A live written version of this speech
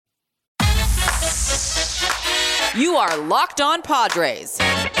You are Locked On Padres,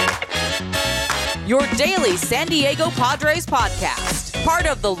 your daily San Diego Padres podcast. Part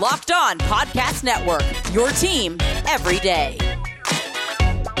of the Locked On Podcast Network, your team every day.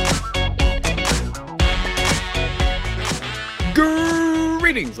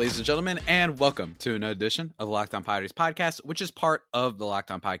 Greetings, ladies and gentlemen, and welcome to another edition of the Locked On Padres podcast, which is part of the Locked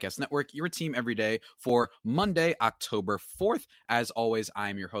On Podcast Network, your team every day for Monday, October 4th. As always, I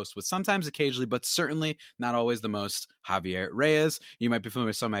am your host with sometimes, occasionally, but certainly not always the most, Javier Reyes. You might be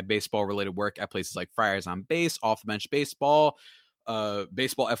familiar with some of my baseball-related work at places like Friars on Base, Off the Bench Baseball,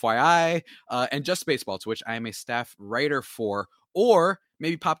 Baseball FYI, and Just Baseball, to which I am a staff writer for, or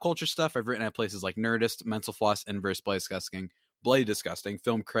maybe pop culture stuff I've written at places like Nerdist, Mental Floss, Inverse, Bloody Disgusting,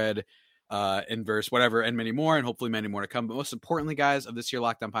 Film Cred, Inverse, whatever, and many more, and hopefully many more to come. But most importantly, guys, of this year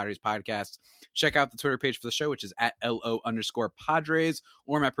Locked On Padres podcast, check out the Twitter page for the show, which is at @LO_Padres,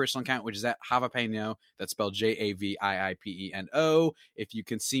 or my personal account, which is at Javapeno. That's spelled JAVIIPENO. If you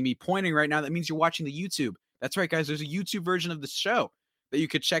can see me pointing right now, that means you're watching the YouTube. That's right, guys. There's a YouTube version of the show that you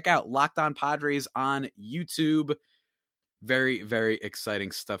could check out. Locked On Padres on YouTube. Very, very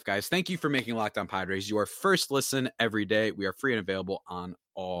exciting stuff, guys. Thank you for making Locked On Padres your first listen every day. We are free and available on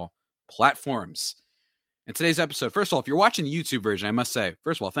all platforms. In today's episode, first of all, if you're watching the YouTube version, I must say,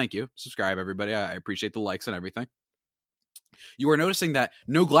 first of all, thank you. Subscribe, everybody. I appreciate the likes and everything. You are noticing that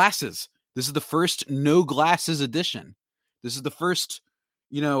no glasses. This is the first no glasses edition. This is the first,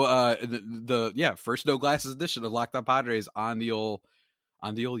 first no glasses edition of Locked On Padres on the old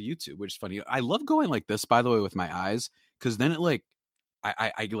YouTube, which is funny. I love going like this, by the way, with my eyes, because then it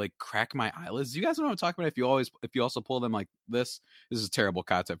I like crack my eyelids. Do you guys know what I'm talking about? If you also pull them like this is terrible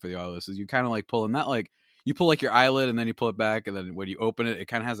content for the eyelids. You kind of like pulling that, like you pull like your eyelid and then you pull it back, and then when you open it, it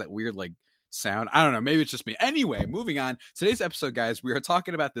kind of has that weird like sound. I don't know. Maybe it's just me. Anyway, moving on. Today's episode, guys, we are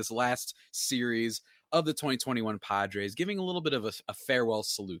talking about this last series of the 2021 Padres, giving a little bit of a farewell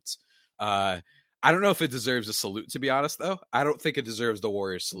salute. I don't know if it deserves a salute, to be honest, though. I don't think it deserves the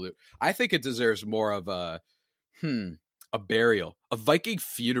Warriors salute. I think it deserves more of a burial, a Viking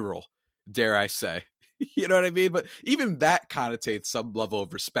funeral, dare I say. You know what I mean? But even that connotates some level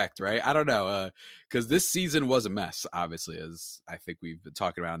of respect, right? I don't know, because this season was a mess, obviously, as I think we've been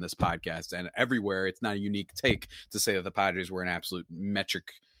talking about on this podcast and everywhere. It's not a unique take to say that the Padres were an absolute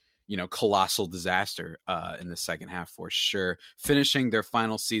metric, colossal disaster in the second half for sure. Finishing their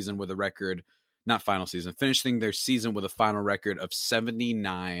final season with a record, finishing their season with a final record of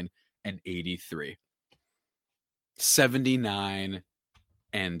 79-83. 79-83.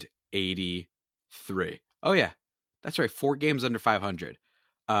 Oh yeah, that's right. 4 games under 500.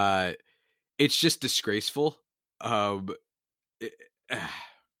 It's just disgraceful.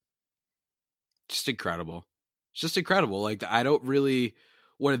 Just incredible. It's just incredible. Like, I don't really.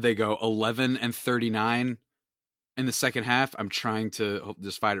 What did they go? 11-39 in the second half. I'm trying to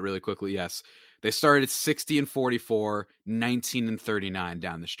just find it really quickly. Yes, they started 60-44, 19-39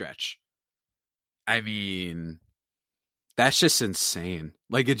 down the stretch. I mean, that's just insane.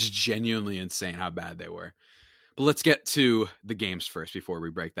 Like, it's genuinely insane how bad they were. But let's get to the games first before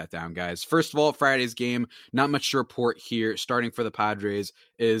we break that down, guys. First of all, Friday's game, not much to report here. Starting for the Padres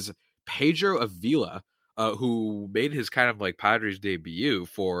is Pedro Avila, who made his kind of like Padres debut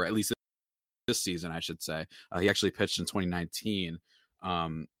for at least this season, I should say. He actually pitched in 2019,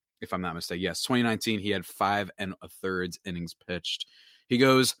 if I'm not mistaken. Yes, 2019, he had 5 1/3 innings pitched. He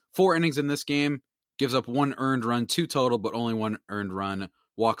goes 4 innings in this game, gives up 1 earned run, 2 total, but only 1 earned run,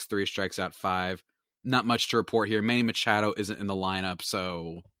 walks 3, strikes out 5. Not much to report here. Manny Machado isn't in the lineup,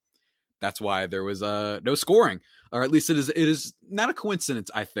 so that's why there was no scoring. Or at least it is not a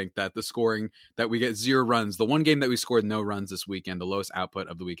coincidence, I think, that the scoring, that we get 0 runs. The one game that we scored no runs this weekend, the lowest output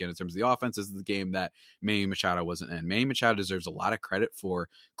of the weekend in terms of the offense, is the game that Manny Machado wasn't in. Manny Machado deserves a lot of credit for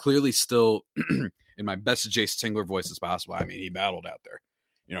clearly still, in my best Jace Tingler voice as possible, I mean, he battled out there.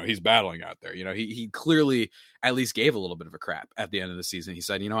 He's battling out there. He clearly at least gave a little bit of a crap at the end of the season. He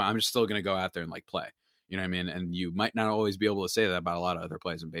said, I'm just still going to go out there and like play. You know what I mean? And you might not always be able to say that about a lot of other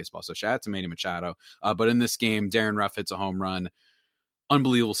players in baseball. So shout out to Manny Machado. But in this game, Darren Ruff hits a home run.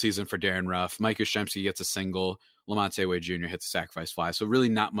 Unbelievable season for Darren Ruff. Mike Yastrzemski gets a single. Lamonte Wade Jr. hits a sacrifice fly. So really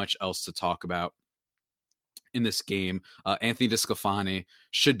not much else to talk about in this game. Anthony DeSclafani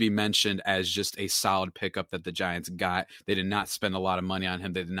should be mentioned as just a solid pickup that the Giants got. They did not spend a lot of money on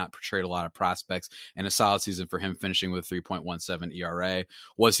him. They did not trade a lot of prospects, and a solid season for him, finishing with a 3.17 ERA.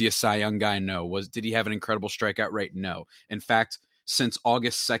 Was he a Cy Young guy? No. Did he have an incredible strikeout rate? No. In fact, since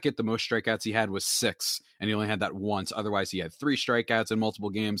August 2nd, the most strikeouts he had was 6, and he only had that once. Otherwise, he had 3 strikeouts in multiple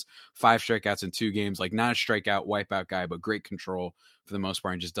games, 5 strikeouts in 2 games. Like, not a strikeout, wipeout guy, but great control for the most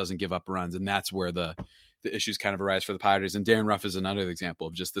part and just doesn't give up runs. And that's where the issues kind of arise for the Padres. And Darren Ruff is another example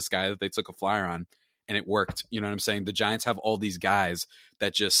of just this guy that they took a flyer on, and it worked. You know what I'm saying? The Giants have all these guys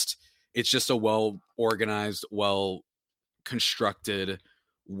that just, it's just a well-organized, well-constructed,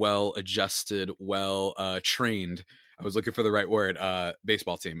 well-adjusted, well-trained, I was looking for the right word,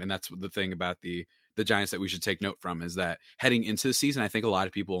 baseball team. And that's the thing about the Giants that we should take note from, is that heading into the season, I think a lot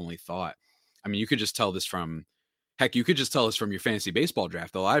of people only thought, I mean, you could just tell this from, you could just tell this from your fantasy baseball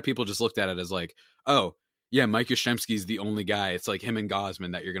draft. A lot of people just looked at it as like, oh, yeah, Mike Yastrzemski is the only guy. It's like him and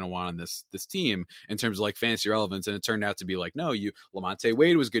Gosman that you're going to want on this team in terms of like fantasy relevance. And it turned out to be like, no, Lamonte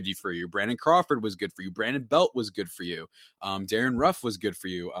Wade was good for you. Brandon Crawford was good for you. Brandon Belt was good for you. Darren Ruff was good for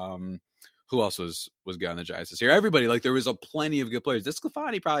you. Who else was good on the Giants this year? Everybody, like, there was a plenty of good players.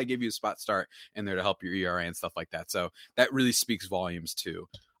 DeSclafani probably gave you a spot start in there to help your ERA and stuff like that. So that really speaks volumes to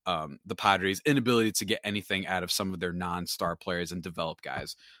the Padres' inability to get anything out of some of their non-star players and develop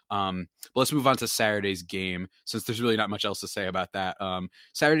guys. But let's move on to Saturday's game, since there's really not much else to say about that.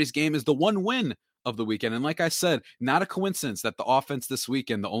 Saturday's game is the one win of the weekend. And like I said, not a coincidence that the offense this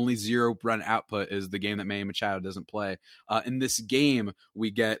weekend, the only 0-run output is the game that Manny Machado doesn't play. In this game,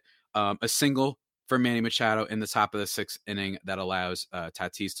 we get a single for Manny Machado in the top of the 6th inning that allows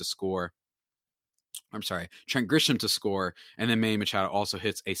Tatis to score. Trent Grisham to score, and then Manny Machado also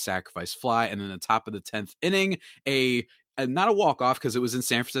hits a sacrifice fly. And then the top of the 10th inning, not a walk-off because it was in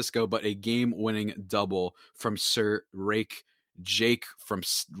San Francisco, but a game-winning double from Sir Jake from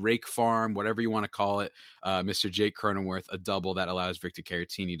Rake Farm, whatever you want to call it, Mr. Jake Cronenworth, a double that allows Victor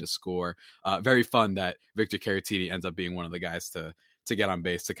Caratini to score. Very fun that Victor Caratini ends up being one of the guys to get on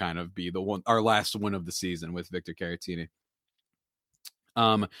base, to kind of be our last win of the season with Victor Caratini.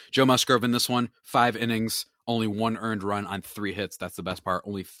 Joe Musgrove in this one, 5 innings, only 1 earned run on 3 hits. That's the best part.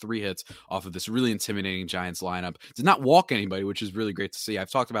 Only 3 hits off of this really intimidating Giants lineup. Did not walk anybody, which is really great to see. I've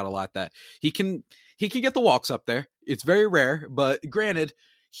talked about a lot that he can get the walks up there. It's very rare, but granted,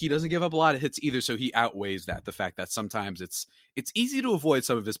 he doesn't give up a lot of hits either. So he outweighs that. The fact that sometimes it's easy to avoid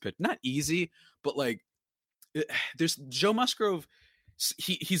some of his pitch. Not easy, but like there's Joe Musgrove.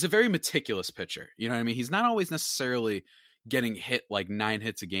 He's a very meticulous pitcher. You know what I mean? He's not always necessarily getting hit like 9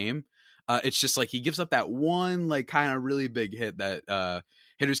 hits a game. It's just like he gives up that one like kind of really big hit that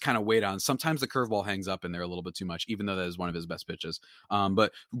hitters kind of wait on. Sometimes the curveball hangs up in there a little bit too much, even though that is one of his best pitches.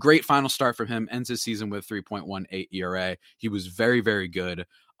 But great final start from him. Ends his season with 3.18 ERA. He was very, very good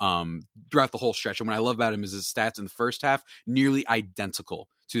throughout the whole stretch. And what I love about him is his stats in the first half nearly identical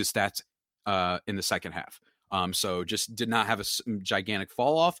to his stats in the second half. So just did not have a gigantic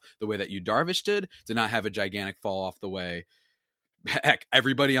fall off the way that Yu Darvish did not have a gigantic fall off the way, heck,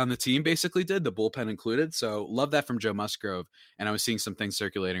 everybody on the team basically did, the bullpen included. So love that from Joe Musgrove. And I was seeing some things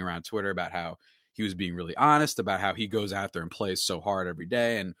circulating around Twitter about how he was being really honest about how he goes out there and plays so hard every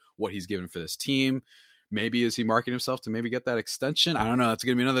day and what he's given for this team. Maybe is he marketing himself to maybe get that extension? I don't know. That's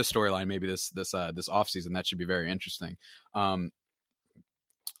going to be another storyline. Maybe this offseason. That should be very interesting.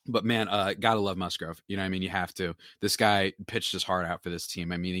 But man, gotta love Musgrove. You know what I mean? You have to. This guy pitched his heart out for this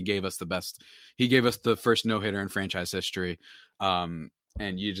team. I mean, he gave us the first no-hitter in franchise history. And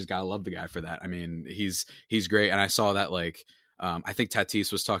you just gotta love the guy for that. I mean, he's great. And I saw that I think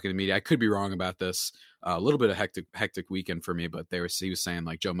Tatis was talking to media. I could be wrong about this. A little bit of hectic weekend for me, but he was saying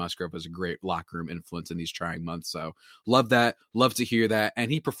like Joe Musgrove was a great locker room influence in these trying months. So love that. Love to hear that.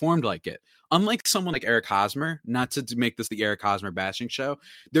 And he performed like it. Unlike someone like Eric Hosmer, not to make this the Eric Hosmer bashing show,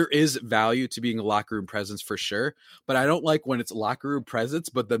 there is value to being a locker room presence for sure. But I don't like when it's locker room presence,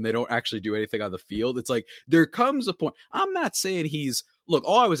 but then they don't actually do anything on the field. It's like there comes a point. I'm not saying look,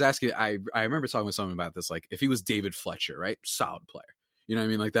 all I was asking, I remember talking with someone about this, like if he was David Fletcher, right? Solid player. You know what I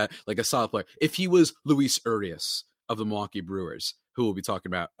mean? Like that, like a solid player. If he was Luis Urias of the Milwaukee Brewers, who we'll be talking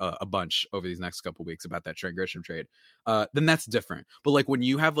about a bunch over these next couple of weeks about that Trent Grisham trade, then that's different. But like when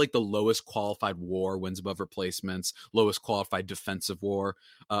you have like the lowest qualified WAR, wins above replacements, lowest qualified defensive WAR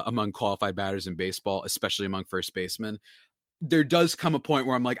among qualified batters in baseball, especially among first basemen, there does come a point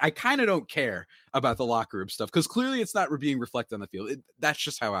where I'm like, I kind of don't care about the locker room stuff because clearly it's not being reflected on the field. That's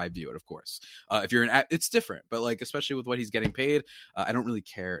just how I view it, of course. If you're it's different, but like, especially with what he's getting paid, I don't really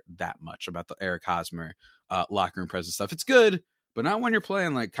care that much about the Eric Hosmer locker room presence stuff. It's good, but not when you're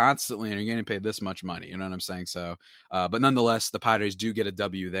playing like constantly and you're getting paid this much money. You know what I'm saying? So, but nonetheless, the Padres do get a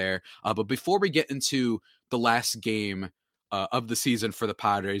W there. But before we get into the last game of the season for the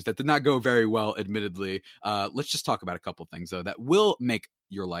Padres that did not go very well, admittedly, let's just talk about a couple things though that will make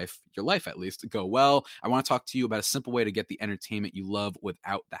your life at least, go well. I want to talk to you about a simple way to get the entertainment you love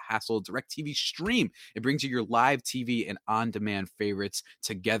without the hassle. DirecTV Stream. It brings you your live TV and on-demand favorites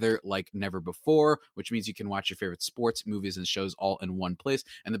together like never before, which means you can watch your favorite sports, movies, and shows all in one place.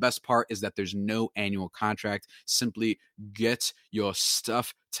 And the best part is that there's no annual contract. Simply get your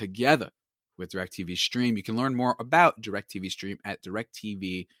stuff together with DirecTV Stream. You can learn more about DirecTV Stream at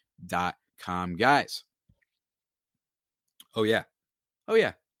directv.com, guys. Oh, yeah.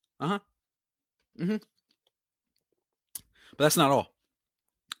 Uh-huh. But that's not all.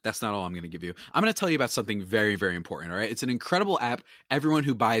 That's not all I'm going to give you. I'm going to tell you about something very, very important, all right? It's an incredible app everyone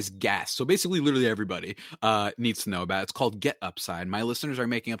who buys gas, so basically literally everybody, needs to know about. It's called Get Upside. My listeners are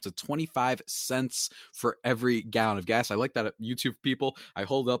making up to 25 cents for every gallon of gas. I like that, YouTube people. I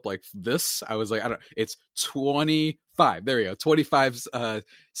hold up like this. I was like, it's 25. There we go. 25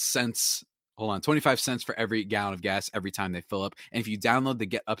 cents. Hold on, 25 cents for every gallon of gas every time they fill up. And if you download the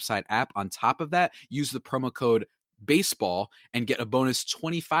Get Upside app, on top of that, use the promo code baseball and get a bonus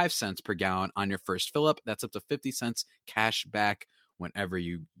 25 cents per gallon on your first fill up. That's up to 50 cents cash back whenever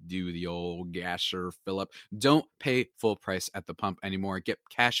you do the old gasser fill up. Don't pay full price at the pump anymore. Get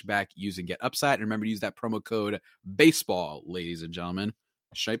cash back using Get Upside. And remember to use that promo code baseball, ladies and gentlemen.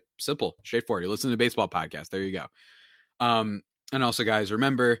 Simple, straightforward. You're listening to Baseball Podcast. There you go. And also, guys,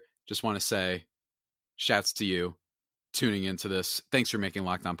 remember, just want to say shouts to you tuning into this. Thanks for making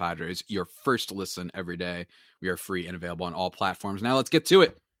Locked On Padres your first listen every day. We are free and available on all platforms. Now let's get to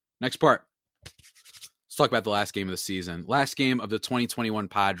it. Next part. Let's talk about the last game of the season. Last game of the 2021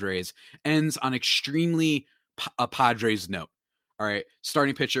 Padres ends on extremely a Padres note. All right.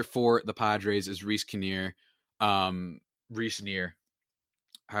 Starting pitcher for the Padres is Reiss Knehr.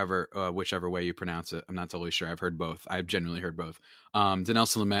 However, whichever way you pronounce it. I'm not totally sure. I've heard both. I've genuinely heard both.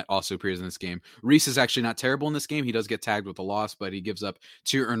 Dinelson Lamet also appears in this game. Reiss is actually not terrible in this game. He does get tagged with a loss, but he gives up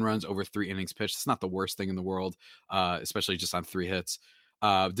 2 earned runs over 3 innings pitched. It's not the worst thing in the world, especially just on 3 hits.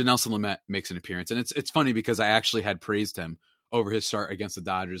 Dinelson Lamet makes an appearance. And it's funny because I actually had praised him over his start against the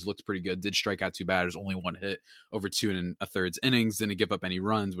Dodgers. Looked pretty good. Did strike out 2 batters, only 1 hit over 2 1/3 innings. Didn't give up any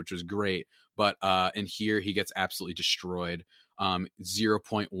runs, which was great. But in here, he gets absolutely destroyed.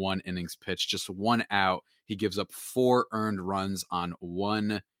 0.1 innings pitched, just 1 out. He gives up 4 earned runs on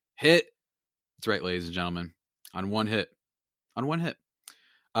 1 hit. That's right, ladies and gentlemen. On 1 hit.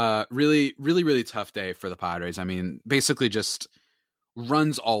 Really, really, really tough day for the Padres. I mean, basically just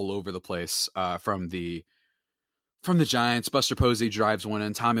runs all over the place from the Giants. Buster Posey drives 1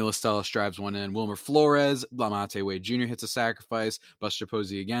 in. Tommy La Stella drives 1 in. Wilmer Flores, Lamonte Wade Jr. hits a sacrifice. Buster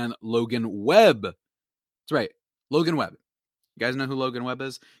Posey again. Logan Webb. That's right, Logan Webb. You guys know who Logan Webb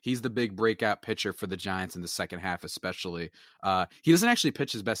is? He's the big breakout pitcher for the Giants in the second half, especially. He doesn't actually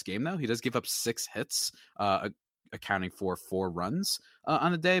pitch his best game, though. He does give up 6 hits, accounting for 4 runs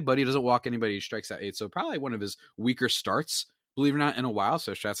on the day, but he doesn't walk anybody. He strikes out 8, so probably one of his weaker starts, believe it or not, in a while.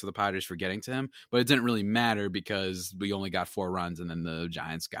 So shouts to the Padres for getting to him, but it didn't really matter because we only got 4 runs, and then the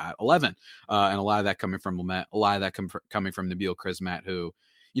Giants got 11, and a lot of that coming from Lamet, a lot of that coming from Nabil Crismatt, who,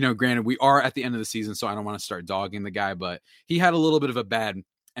 you know, granted, we are at the end of the season, so I don't want to start dogging the guy, but he had a little bit of a bad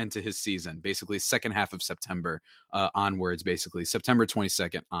end to his season. Basically, second half of September onwards, basically. September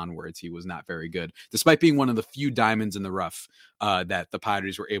 22nd onwards, he was not very good, despite being one of the few diamonds in the rough that the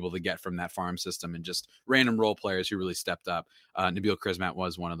Padres were able to get from that farm system and just random role players who really stepped up. Nabil Crismatt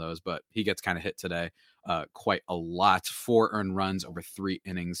was one of those, but he gets kind of hit today quite a lot. 4 earned runs over 3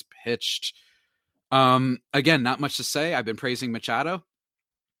 innings pitched. Again, not much to say. I've been praising Machado.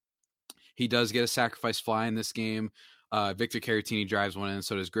 He does get a sacrifice fly in this game. Victor Caratini drives 1 in,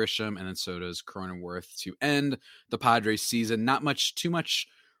 so does Grisham, and then so does Cronenworth to end the Padres season. Not too much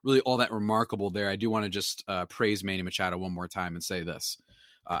really all that remarkable there. I do want to just praise Manny Machado one more time and say this.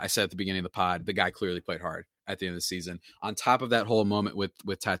 I said at the beginning of the pod, the guy clearly played hard at the end of the season. On top of that whole moment with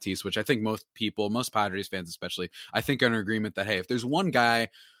Tatis, which I think most Padres fans especially, I think are in agreement that, hey, if there's one guy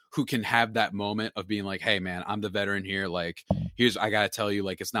who can have that moment of being like, hey, man, I'm the veteran here. Like, I got to tell you,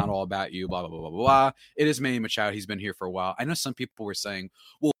 like, it's not all about you, blah, blah, blah, blah, blah. It is Manny Machado. He's been here for a while. I know some people were saying,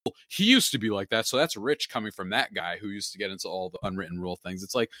 well, he used to be like that, so that's rich coming from that guy who used to get into all the unwritten rule things.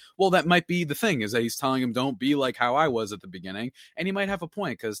 It's like, well, that might be the thing, is that he's telling him, don't be like how I was at the beginning. And he might have a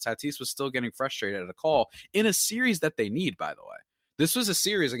point, because Tatis was still getting frustrated at a call in a series that they need, by the way. This was a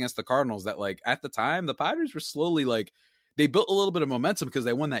series against the Cardinals that, like, at the time, the Padres were slowly, like, they built a little bit of momentum because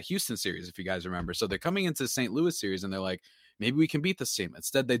they won that Houston series, if you guys remember. So they're coming into the St. Louis series, and they're like, maybe we can beat this team.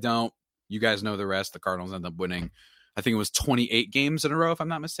 Instead, they don't. You guys know the rest. The Cardinals end up winning, I think it was 28 games in a row, if I'm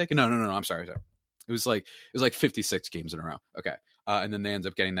not mistaken. No. I'm sorry. It was like 56 games in a row. Okay. And then they end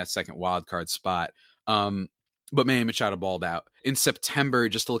up getting that second wild card spot. But Manny Machado balled out. In September,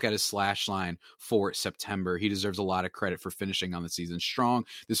 just to look at his slash line for September, he deserves a lot of credit for finishing on the season strong.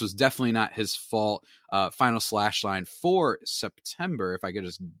 This was definitely not his fault. Final slash line for September, if I could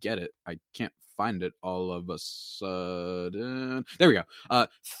just get it. I can't find it all of a sudden. There we go.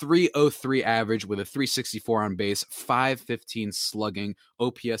 303 average with a 364 on base, 515 slugging,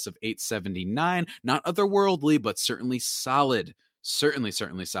 OPS of 879. Not otherworldly, but certainly solid. Certainly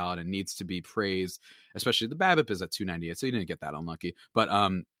solid and needs to be praised, especially the BABIP is at 298, so you didn't get that unlucky. But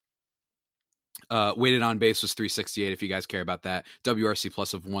weighted on base was 368 if you guys care about that. WRC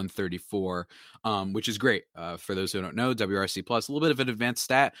plus of 134, which is great. For those who don't know, WRC plus, a little bit of an advanced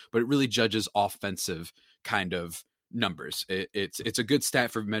stat, but it really judges offensive kind of numbers. It's a good stat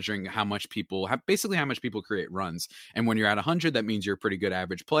for measuring how much people create runs. And when you're at 100, that means you're a pretty good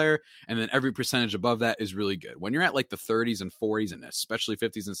average player. And then every percentage above that is really good. When you're at like the 30s and 40s and especially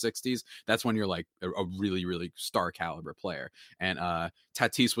 50s and 60s, that's when you're like a really, really star caliber player. And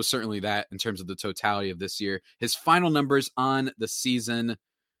Tatis was certainly that in terms of the totality of this year. His final numbers on the season: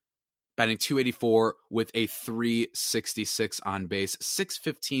 batting 284 with a 366 on base,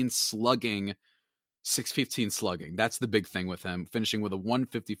 615 slugging. That's the big thing with him. Finishing with a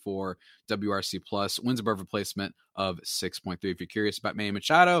 154 WRC plus, wins above replacement of 6.3. If you're curious about Manny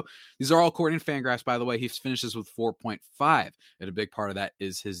Machado, these are all according to Fangraphs, by the way. He finishes with 4.5, and a big part of that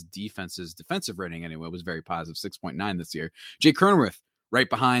is his defensive rating. Anyway, was very positive, 6.9 this year. Jake Cronenworth right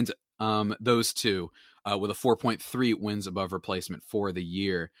behind those two with a 4.3 wins above replacement for the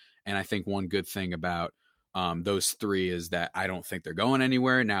year. And I think one good thing about those three is that I don't think they're going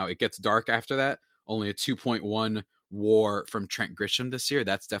anywhere. Now it gets dark after that. Only a 2.1 WAR from Trent Grisham this year.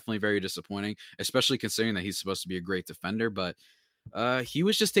 That's definitely very disappointing, especially considering that he's supposed to be a great defender, but he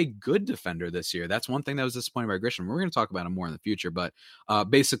was just a good defender this year. That's one thing that was disappointing by Grisham. We're going to talk about him more in the future, but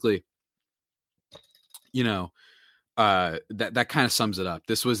basically, that kind of sums it up.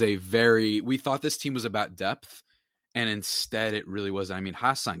 This was we thought this team was about depth, and instead it really wasn't. I mean,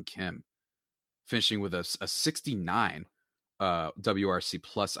 Ha-Seong Kim finishing with a 69 WRC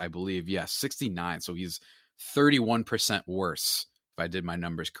plus, I believe. Yes, 69. So he's 31% worse, if I did my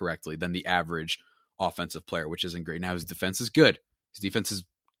numbers correctly, than the average offensive player, which isn't great. Now his defense is good. His defense is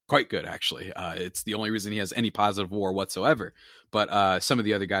quite good, actually. It's the only reason he has any positive WAR whatsoever. But some of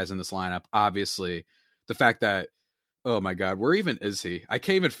the other guys in this lineup, obviously, the fact that, oh my God, where even is he? I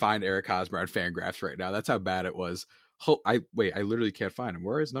can't even find Eric Hosmer on Fangraphs right now. That's how bad it was. I literally can't find him.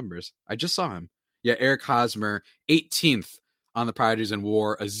 Where are his numbers? I just saw him. Yeah, Eric Hosmer, 18th on the Padres in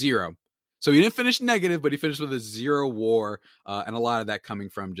WAR, a 0. So he didn't finish negative, but he finished with a 0 WAR, and a lot of that coming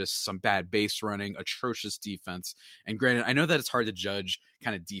from just some bad base running, atrocious defense. And granted, I know that it's hard to judge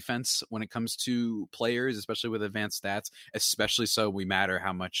kind of defense when it comes to players, especially with advanced stats, especially so we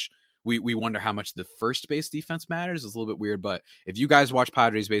wonder how much the first base defense matters. It's a little bit weird, but if you guys watch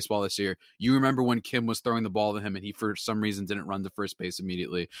Padres baseball this year, you remember when Kim was throwing the ball to him and he for some reason didn't run to first base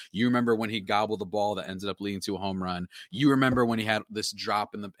immediately. You remember when he gobbled the ball that ended up leading to a home run. You remember when he had this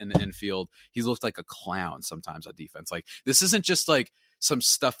drop in the infield. He looked like a clown sometimes on defense. Like, this isn't just like some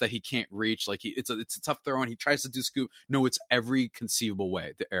stuff that he can't reach. Like, it's a tough throw and he tries to do scoop. No, it's every conceivable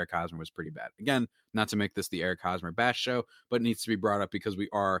way. The Eric Hosmer was pretty bad. Again, not to make this the Eric Hosmer bash show, but it needs to be brought up because we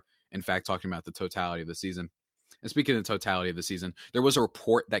are, in fact, talking about the totality of the season. And speaking of the totality of the season, there was a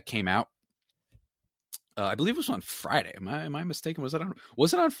report that came out. I believe it was on Friday. Am I mistaken? Was it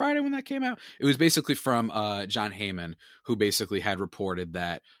on Friday when that came out? It was basically from John Heyman, who basically had reported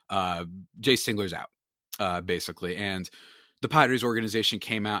that Jayce Tingler's out, basically. And the Padres organization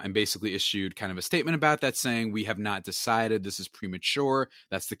came out and basically issued kind of a statement about that, saying, we have not decided. This is premature.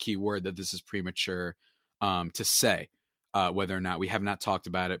 That's the key word, that this is premature to say. Whether or not, we have not talked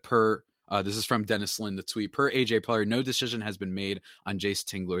about it. This is from Dennis Lin, the tweet. Per AJ Preller, no decision has been made on Jayce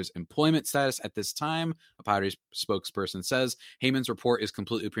Tingler's employment status at this time. A Padres spokesperson says Heyman's report is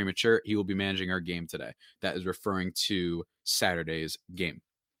completely premature. He will be managing our game today. That is referring to Saturday's game.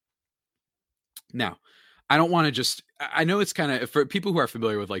 Now, I don't want to I know it's kind of, for people who are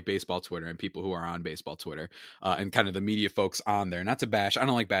familiar with like baseball Twitter and people who are on baseball Twitter and kind of the media folks on there, not to bash, I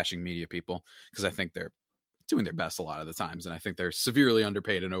don't like bashing media people because I think they're doing their best a lot of the times, and I think they're severely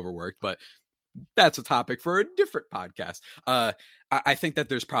underpaid and overworked, but that's a topic for a different podcast. I think that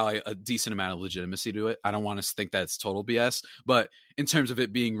there's probably a decent amount of legitimacy to it. I don't want to think that it's total BS, but in terms of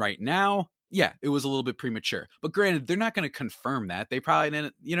it being right now, yeah, it was a little bit premature. But granted, they're not going to confirm that. They probably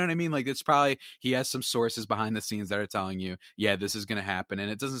didn't, you know what I mean? Like, it's probably, he has some sources behind the scenes that are telling you, yeah, this is going to happen,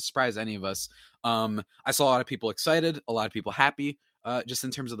 and it doesn't surprise any of us. I saw a lot of people excited, a lot of people happy, just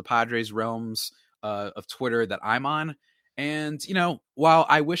in terms of the Padres realms of Twitter that I'm on. And, while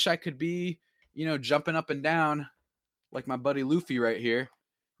I wish I could be jumping up and down like my buddy Luffy right here,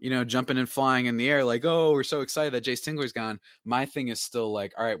 jumping and flying in the air like, oh, we're so excited that Jace Tingler's gone. My thing is still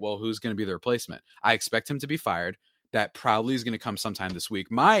like, all right, well, who's going to be the replacement? I expect him to be fired. That probably is going to come sometime this week.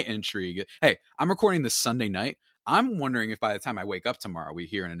 My intrigue, hey, I'm recording this Sunday night. I'm wondering if by the time I wake up tomorrow, we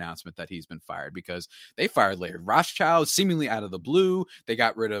hear an announcement that he's been fired, because they fired Laird Rothschild seemingly out of the blue. They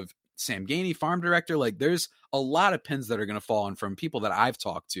got rid of Sam Gainey, farm director. Like, there's a lot of pins that are going to fall in from people that I've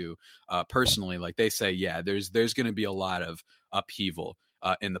talked to personally. Like, they say, yeah, there's going to be a lot of upheaval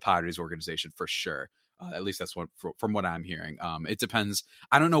in the Padres organization for sure. At least that's from what I'm hearing. It depends.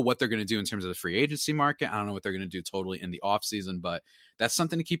 I don't know what they're going to do in terms of the free agency market. I don't know what they're going to do totally in the offseason, but that's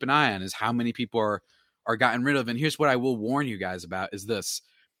something to keep an eye on, is how many people are gotten rid of. And here's what I will warn you guys about is this.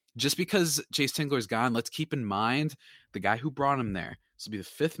 Just because Jace Tingler's gone, let's keep in mind the guy who brought him there. This will be the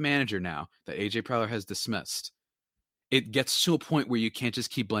fifth manager now that AJ Preller has dismissed. It gets to a point where you can't just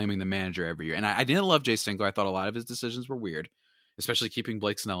keep blaming the manager every year. And I didn't love Jace Tingler. I thought a lot of his decisions were weird, especially keeping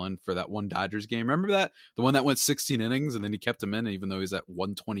Blake Snell in for that one Dodgers game. Remember that? The one that went 16 innings and then he kept him in even though he's at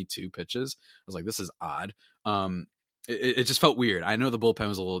 122 pitches. I was like, this is odd. It just felt weird. I know the bullpen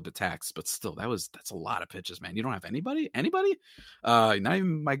was a little bit taxed, but still, that's a lot of pitches, man. You don't have anybody? Not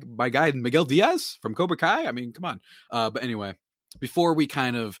even my guy Miguel Diaz from Cobra Kai. I mean, come on. But anyway, before we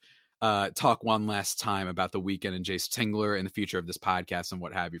kind of talk one last time about the weekend and Jace Tingler and the future of this podcast and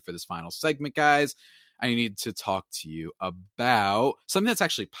what have you for this final segment, guys, I need to talk to you about something that's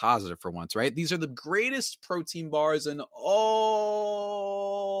actually positive for once, right? These are the greatest protein bars in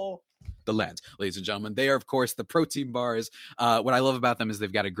all the land, ladies and gentlemen. They are, of course, the protein bars. What I love about them is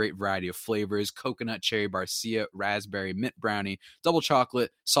they've got a great variety of flavors: coconut, cherry barcia, raspberry, mint brownie, double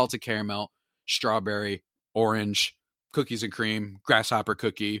chocolate, salted caramel, strawberry, orange, cookies and cream, grasshopper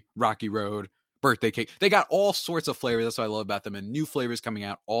cookie, Rocky Road, birthday cake. They got all sorts of flavors. That's what I love about them. And new flavors coming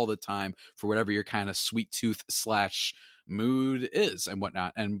out all the time for whatever your kind of sweet tooth / mood is and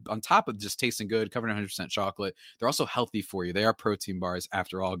whatnot. And on top of just tasting good, covered in 100% chocolate, they're also healthy for you. They are protein bars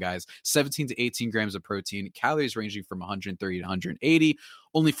after all, guys. 17 to 18 grams of protein, calories ranging from 130 to 180,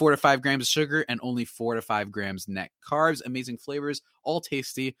 only 4 to 5 grams of sugar, and only 4 to 5 grams net carbs. Amazing flavors, all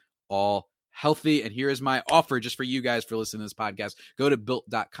tasty, all healthy. And here is my offer just for you guys for listening to this podcast. Go to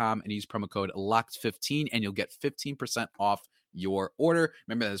built.com and use promo code LOCKED15 and you'll get 15% off your order.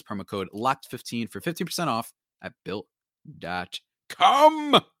 Remember, that is promo code LOCKED15 for 15% off at built.com.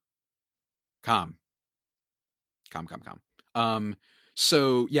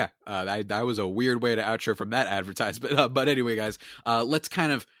 So yeah, that was a weird way to outro from that advertisement. But anyway, guys, let's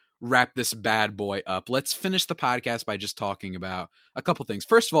kind of wrap this bad boy up. Let's finish the podcast by just talking about a couple things.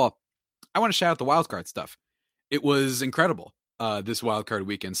 First of all, I want to shout out the wildcard stuff. It was incredible. This wildcard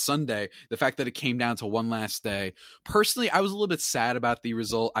weekend, Sunday, the fact that it came down to one last day. Personally, I was a little bit sad about the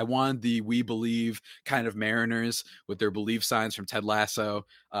result. I wanted the We Believe kind of Mariners with their believe signs from Ted Lasso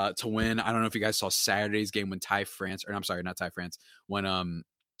to win. I don't know if you guys saw Saturday's game when Mitch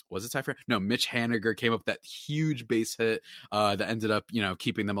Haniger came up with that huge base hit that ended up,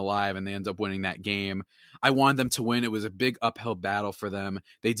 keeping them alive, and they ended up winning that game. I wanted them to win. It was a big uphill battle for them.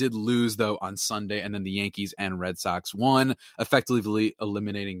 They did lose, though, on Sunday, and then the Yankees and Red Sox won, effectively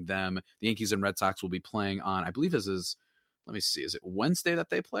eliminating them. The Yankees and Red Sox will be playing on, I believe this is, let me see, is it Wednesday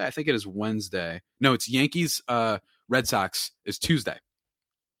that they play? I think it is Wednesday. No, it's Yankees, Red Sox is Tuesday.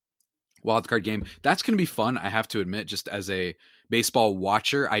 Wildcard game. That's going to be fun, I have to admit. Just as a baseball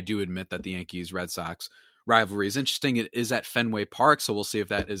watcher, I do admit that the Yankees-Red Sox rivalry is interesting. It is at Fenway Park, so we'll see if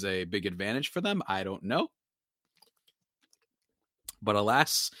that is a big advantage for them. I don't know. But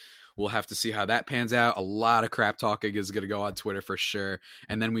alas, we'll have to see how that pans out. A lot of crap talking is going to go on Twitter for sure.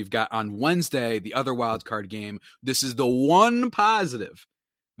 And then we've got on Wednesday, the other wildcard game. This is the one positive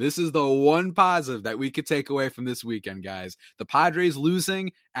that we could take away from this weekend, guys. The Padres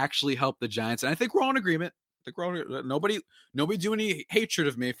losing actually helped the Giants. And I think we're all in agreement. Nobody do any hatred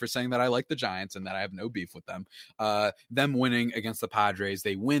of me for saying that I like the Giants and that I have no beef with them. Them winning against the Padres,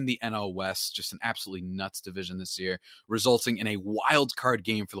 they win the NL West, just an absolutely nuts division this year, resulting in a wild card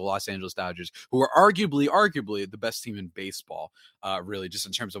game for the Los Angeles Dodgers, who are arguably the best team in baseball. Really, just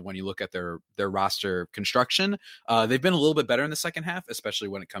in terms of when you look at their roster construction, they've been a little bit better in the second half, especially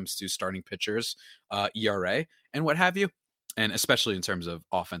when it comes to starting pitchers, ERA, and what have you. And especially in terms of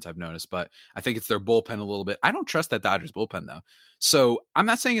offense, I've noticed, but I think it's their bullpen a little bit. I don't trust that Dodgers bullpen though. So I'm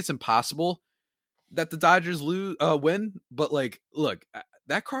not saying it's impossible that the Dodgers win, but like, look,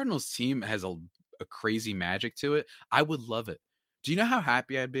 that Cardinals team has a crazy magic to it. I would love it. Do you know how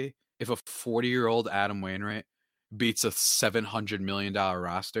happy I'd be if a 40-year-old Adam Wainwright beats a $700 million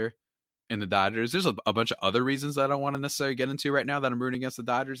roster in the Dodgers? There's a bunch of other reasons that I don't want to necessarily get into right now that I'm rooting against the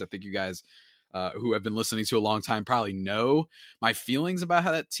Dodgers. I think you guys who have been listening to a long time probably know my feelings about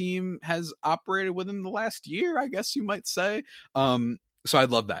how that team has operated within the last year, I guess you might say. So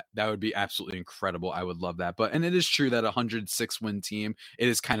I'd love that. That would be absolutely incredible. I would love that. And it is true that a 106-win team, it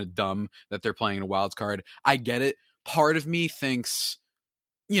is kind of dumb that they're playing in a wild card. I get it. Part of me thinks,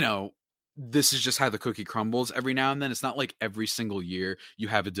 this is just how the cookie crumbles every now and then. It's not like every single year you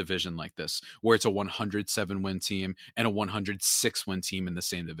have a division like this where it's a 107-win team and a 106-win team in the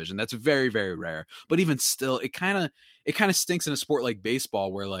same division. That's very, very rare. But even still, it kind of stinks in a sport like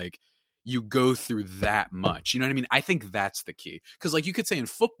baseball where like you go through that much. You know what I mean? I think that's the key. Because like you could say in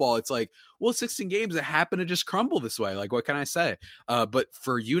football, it's like, well, 16 games, it happened to just crumble this way. Like, what can I say? But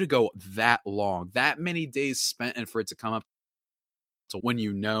for you to go that long, that many days spent, and for it to come up to when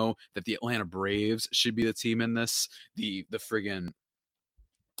you know that the Atlanta Braves should be the team in this, the friggin'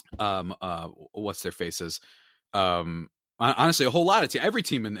 what's their faces? Honestly, a whole lot of every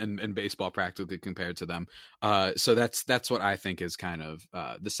team in baseball practically compared to them. So that's what I think is kind of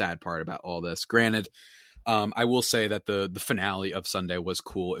the sad part about all this. Granted, I will say that the finale of Sunday was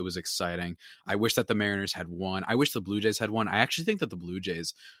cool. It was exciting. I wish that the Mariners had won. I wish the Blue Jays had won. I actually think that the Blue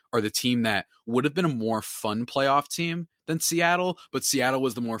Jays are the team that would have been a more fun playoff team than Seattle, but Seattle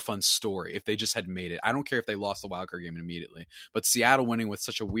was the more fun story if they just had made it. I don't care if they lost the wildcard game immediately, but Seattle winning with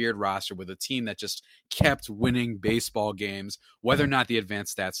such a weird roster with a team that just kept winning baseball games, whether or not the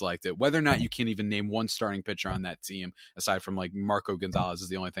advanced stats liked it, whether or not you can't even name one starting pitcher on that team, aside from like Marco Gonzalez is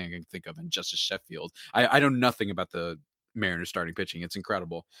the only thing I can think of, and Justice Sheffield. I know nothing about the Mariners starting pitching. It's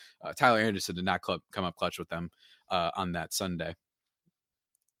incredible. Tyler Anderson did not come up clutch with them on that Sunday.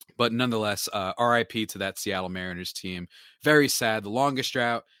 But nonetheless, RIP to that Seattle Mariners team. Very sad. The longest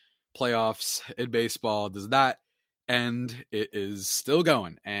drought playoffs in baseball does not end. It is still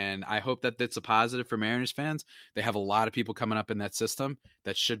going. And I hope that that's a positive for Mariners fans. They have a lot of people coming up in that system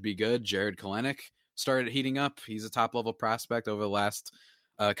that should be good. Jared Kelenic started heating up. He's a top-level prospect over the last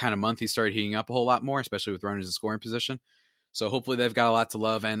kind of month. He started heating up a whole lot more, especially with runners in scoring position. So hopefully they've got a lot to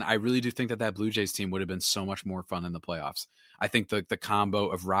love. And I really do think that Blue Jays team would have been so much more fun in the playoffs. I think the combo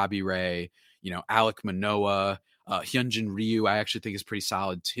of Robbie Ray, Alek Manoah, Hyunjin Ryu, I actually think is pretty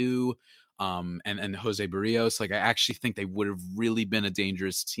solid too. And Jose Barrios, like I actually think they would have really been a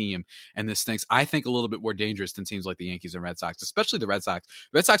dangerous team. And this thing's, I think, a little bit more dangerous than teams like the Yankees and Red Sox, especially the Red Sox.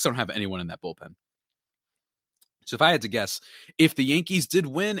 Red Sox don't have anyone in that bullpen. So if I had to guess, if the Yankees did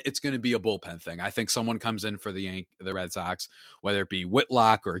win, it's going to be a bullpen thing. I think someone comes in for the Red Sox, whether it be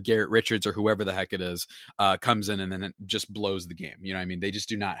Whitlock or Garrett Richards or whoever the heck it is, comes in and then it just blows the game. You know what I mean? They just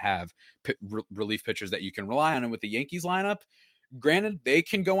do not have relief pitchers that you can rely on. And with the Yankees lineup, granted, they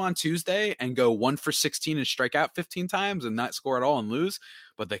can go on Tuesday and go 1 for 16 and strike out 15 times and not score at all and lose,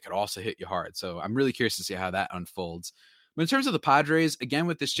 but they could also hit you hard. So I'm really curious to see how that unfolds. But in terms of the Padres, again,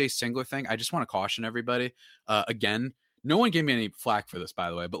 with this Jayce Tingler thing, I just want to caution everybody. Again, no one gave me any flack for this, by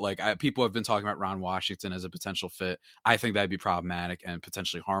the way, but people have been talking about Ron Washington as a potential fit. I think that'd be problematic and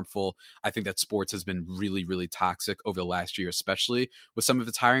potentially harmful. I think that sports has been really, really toxic over the last year, especially with some of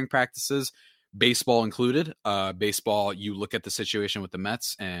its hiring practices, baseball included. Baseball, you look at the situation with the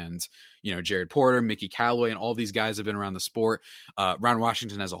Mets and, Jared Porter, Mickey Callaway, and all these guys have been around the sport. Ron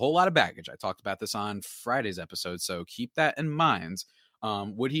Washington has a whole lot of baggage. I talked about this on Friday's episode, so keep that in mind.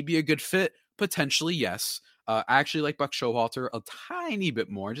 Would he be a good fit? Potentially, yes. I actually like Buck Showalter a tiny bit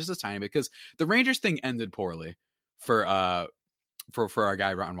more, just a tiny bit, because the Rangers thing ended poorly for our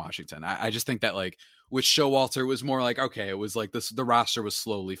guy Ron Washington. I just think that with Showalter, it was more like, okay, it was like the roster was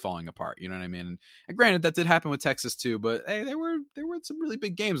slowly falling apart. You know what I mean? And granted, that did happen with Texas too, but hey, there were some really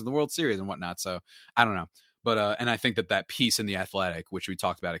big games in the World Series and whatnot. So I don't know. But and I think that piece in The Athletic, which we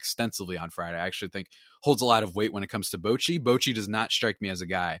talked about extensively on Friday, I actually think holds a lot of weight when it comes to Bochy. Bochy does not strike me as a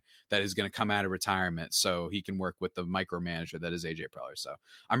guy that is going to come out of retirement so he can work with the micromanager that is AJ Preller. So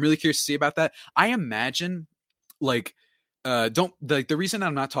I'm really curious to see about that. I imagine the reason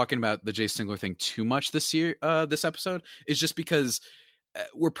I'm not talking about the Jayce Tingler thing too much this episode is just because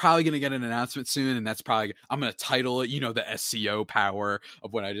we're probably going to get an announcement soon, and that's probably, I'm going to title it, the SEO power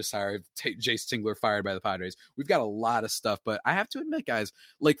of when I just hired Jayce Tingler fired by the Padres. We've got a lot of stuff, but I have to admit, guys,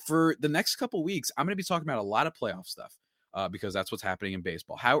 for the next couple weeks, I'm going to be talking about a lot of playoff stuff. Because that's what's happening in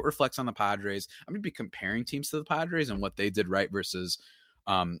baseball, how it reflects on the Padres. I'm going to be comparing teams to the Padres and what they did right versus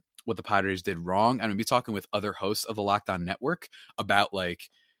what the Padres did wrong. I'm going to be talking with other hosts of the Locked On Network about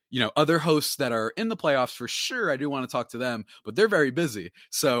other hosts that are in the playoffs for sure. I do want to talk to them, but they're very busy.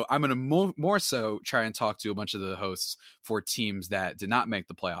 So I'm going to more so try and talk to a bunch of the hosts for teams that did not make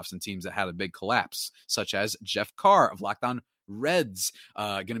the playoffs and teams that had a big collapse, such as Jeff Carr of Locked On Reds.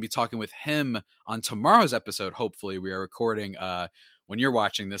 Going to be talking with him on tomorrow's episode. Hopefully we are recording when you're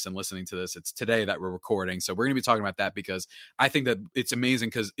watching this and listening to this, it's today that we're recording. So we're going to be talking about that because I think that it's amazing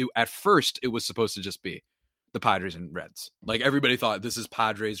because at first it was supposed to just be the Padres and Reds. Like everybody thought this is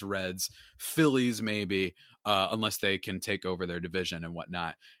Padres, Reds, Phillies, maybe, unless they can take over their division and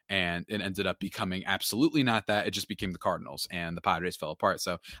whatnot. And it ended up becoming absolutely not that. It just became the Cardinals and the Padres fell apart.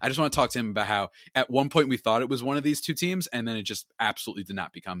 So I just want to talk to him about how at one point we thought it was one of these two teams and then it just absolutely did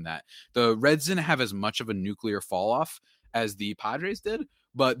not become that. The Reds didn't have as much of a nuclear fall off as the Padres did,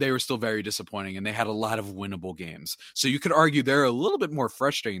 but they were still very disappointing and they had a lot of winnable games. So you could argue they're a little bit more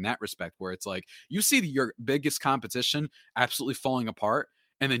frustrating in that respect, where it's like you see your biggest competition absolutely falling apart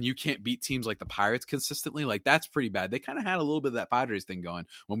and then you can't beat teams like the Pirates consistently. Like that's pretty bad. They kind of had a little bit of that Padres thing going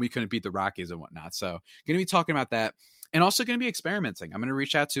when we couldn't beat the Rockies and whatnot. So going to be talking about that and also going to be experimenting. I'm going to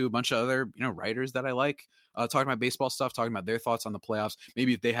reach out to a bunch of other, writers that I like, talking about baseball stuff, talking about their thoughts on the playoffs.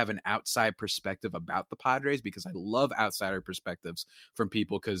 Maybe if they have an outside perspective about the Padres, because I love outsider perspectives from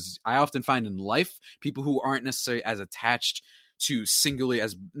people, because I often find in life, people who aren't necessarily as attached to singularly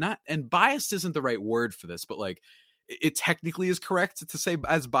as not, and biased isn't the right word for this, but like it technically is correct to say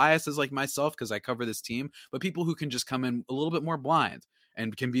as biased as like myself, because I cover this team, but people who can just come in a little bit more blind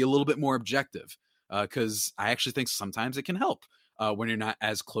and can be a little bit more objective. Because I actually think sometimes it can help when you're not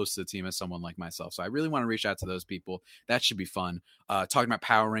as close to the team as someone like myself. So I really want to reach out to those people. That should be fun. Talking about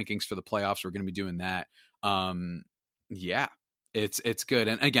power rankings for the playoffs, we're going to be doing that. Yeah, it's good.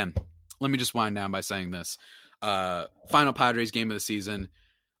 And again, let me just wind down by saying this. Final Padres game of the season.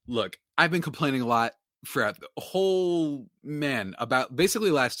 Look, I've been complaining a lot throughout the whole, about basically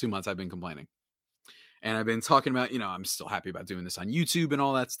the last 2 months I've been complaining. And I've been talking about, I'm still happy about doing this on YouTube and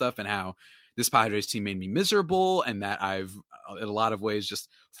all that stuff, and how this Padres team made me miserable, and that I've, in a lot of ways, just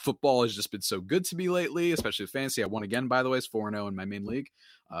football has just been so good to me lately, especially with fantasy. I won again, by the way. It's 4-0 in my main league.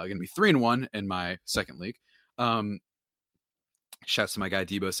 Going to be 3-1 in my second league. Shouts to my guy,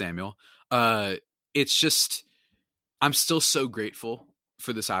 Debo Samuel. It's just, I'm still so grateful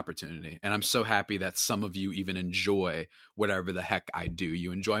for this opportunity. And I'm so happy that some of you even enjoy whatever the heck I do.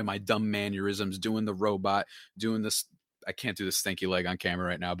 You enjoy my dumb mannerisms, doing the robot, doing this. I can't do the stinky leg on camera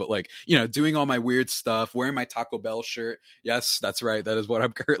right now, but like, doing all my weird stuff, wearing my Taco Bell shirt. Yes, that's right. That is what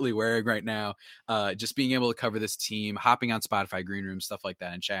I'm currently wearing right now. Just being able to cover this team, hopping on Spotify Green Room, stuff like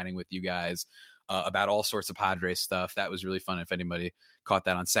that, and chatting with you guys about all sorts of Padres stuff. That was really fun. If anybody caught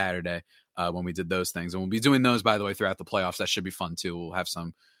that on Saturday when we did those things, and we'll be doing those, by the way, throughout the playoffs. That should be fun too. We'll have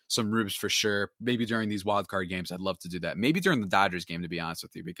some rubes for sure. Maybe during these wild card games, I'd love to do that. Maybe during the Dodgers game, to be honest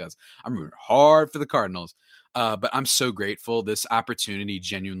with you, because I'm rooting hard for the Cardinals. But I'm so grateful. This opportunity,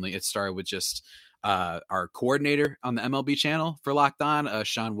 genuinely, it started with just our coordinator on the MLB channel for Locked On,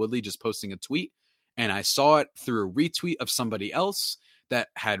 Sean Woodley, just posting a tweet. And I saw it through a retweet of somebody else that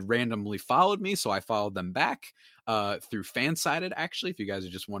had randomly followed me. So I followed them back through Fansided, actually, if you guys are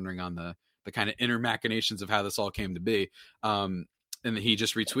just wondering on the kind of inner machinations of how this all came to be. And he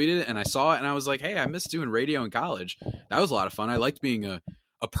just retweeted it, and I saw it, and I was like, hey, I missed doing radio in college. That was a lot of fun. I liked being a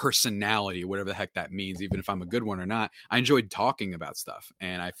personality, whatever the heck that means, even if I'm a good one or not. I enjoyed talking about stuff,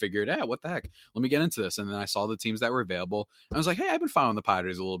 and I figured, what the heck? Let me get into this. And then I saw the teams that were available. I was like, hey, I've been following the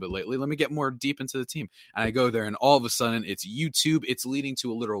Padres a little bit lately. Let me get more deep into the team. And I go there, and all of a sudden, it's YouTube. It's leading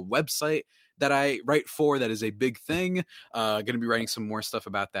to a literal website that I write for. That is a big thing. Going to be writing some more stuff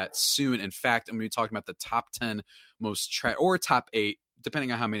about that soon. In fact, I'm going to be talking about the top 10 most or top 8,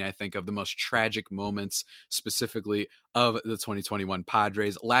 depending on how many I think of, the most tragic moments specifically of the 2021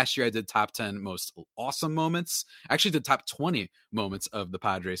 Padres. Last year I did top 10 most awesome moments. I actually did top 20 moments of the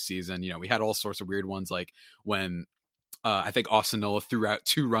Padres season. We had all sorts of weird ones, like when I think Austin Nola threw out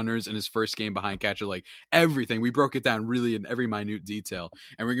 2 runners in his first game behind catcher, like everything. We broke it down really in every minute detail,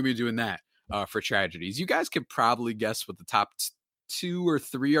 and we're going to be doing that for tragedies. You guys could probably guess what the top 2 or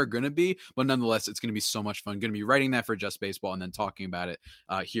 3 are going to be, but nonetheless, it's going to be so much fun. Going to be writing that for Just Baseball and then talking about it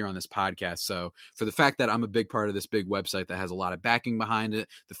here on this podcast. So for the fact that I'm a big part of this big website that has a lot of backing behind it,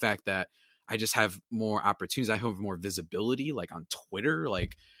 the fact that I just have more opportunities, I have more visibility, like on Twitter,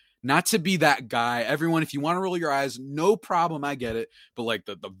 like not to be that guy. Everyone, if you want to roll your eyes, no problem. I get it. But like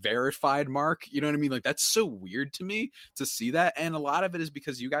the verified mark, you know what I mean? Like that's so weird to me to see that. And a lot of it is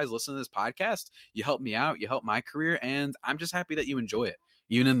because you guys listen to this podcast. You help me out. You help my career. And I'm just happy that you enjoy it,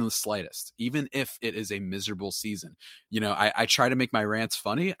 even in the slightest, even if it is a miserable season. I try to make my rants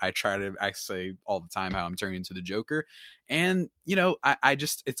funny. I try to say all the time how I'm turning into the Joker. And, I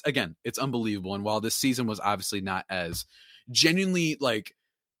just, it's unbelievable. And while this season was obviously not as genuinely like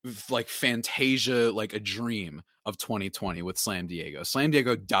Fantasia, like a dream of 2020 with Slam Diego. Slam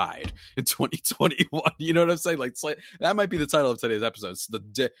Diego died in 2021. You know what I'm saying? Like that might be the title of today's episode. It's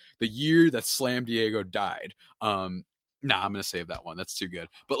the year that Slam Diego died. Nah, I'm going to save that one. That's too good.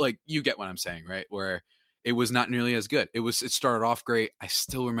 But like, you get what I'm saying, right? Where it was not nearly as good. It started off great. I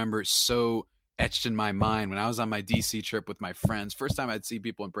still remember it so etched in my mind when I was on my DC trip with my friends. First time I'd see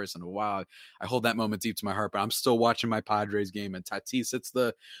people in person in a while. I hold that moment deep to my heart, but I'm still watching my Padres game and Tatis hits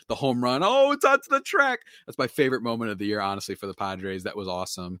the home run. Oh, it's onto the track. That's my favorite moment of the year, honestly, for the Padres. That was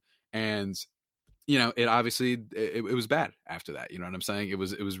awesome. And it obviously it was bad after that. You know what I'm saying? It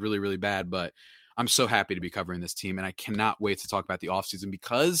was really, really bad, but I'm so happy to be covering this team, and I cannot wait to talk about the offseason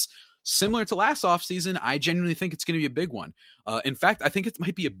because similar to last offseason, I genuinely think it's going to be a big one. In fact, I think it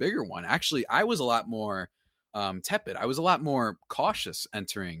might be a bigger one. Actually, I was a lot more tepid. I was a lot more cautious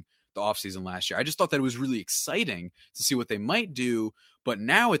entering the offseason last year. I just thought that it was really exciting to see what they might do, but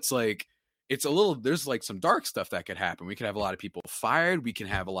now it's like, there's like some dark stuff that could happen. We could have a lot of people fired. We can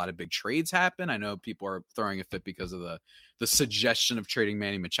have a lot of big trades happen. I know people are throwing a fit because of the suggestion of trading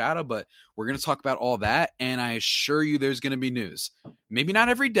Manny Machado, but we're going to talk about all that. And I assure you there's going to be news. Maybe not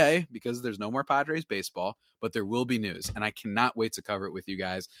every day because there's no more Padres baseball, but there will be news. And I cannot wait to cover it with you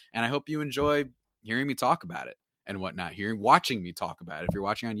guys. And I hope you enjoy hearing me talk about it and whatnot, watching me talk about it if you're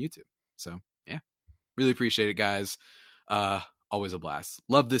watching on YouTube. So yeah, really appreciate it, guys. Always a blast.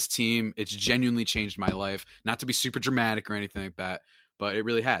 Love this team. It's genuinely changed my life. Not to be super dramatic or anything like that, but it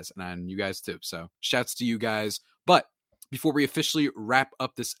really has. And you guys too. So shouts to you guys. But before we officially wrap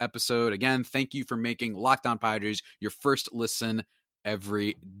up this episode, again, thank you for making Locked On Padres your first listen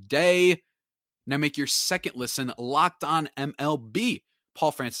every day. Now make your second listen Locked On MLB.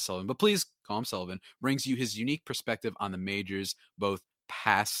 Paul Francis Sullivan, but please call him Sullivan, brings you his unique perspective on the majors, both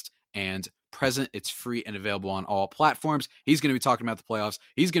past and present. It's free and available on all platforms. He's going to be talking about the playoffs.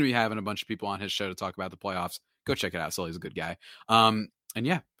 He's going to be having a bunch of people on his show to talk about the playoffs. Go check it out. Sully's a good guy. And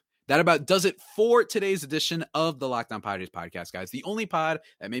yeah, that about does it for today's edition of the Locked On Padres podcast, guys. The only pod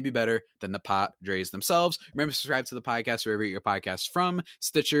that may be better than the Padres themselves. Remember to subscribe to the podcast wherever you get your podcasts from: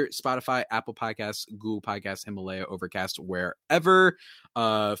 Stitcher, Spotify, Apple Podcasts, Google Podcasts, Himalaya, Overcast, wherever.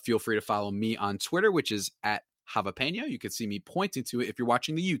 Feel free to follow me on Twitter, which is at Javapeno. You can see me pointing to it if you're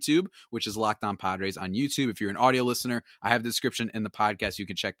watching the YouTube, which is Locked On Padres on YouTube. If you're an audio listener, I have the description in the podcast. You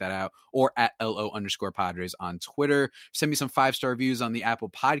can check that out, or at LO_Padres on Twitter. Send me some 5-star reviews on the Apple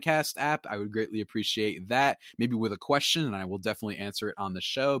Podcast app. I would greatly appreciate that. Maybe with a question, and I will definitely answer it on the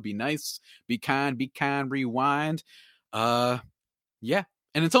show. Be nice, be kind, rewind. Yeah. And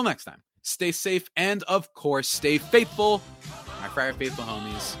until next time, stay safe and, of course, stay faithful. My Friar Faithful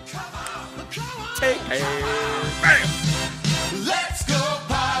homies. Take care. Bam.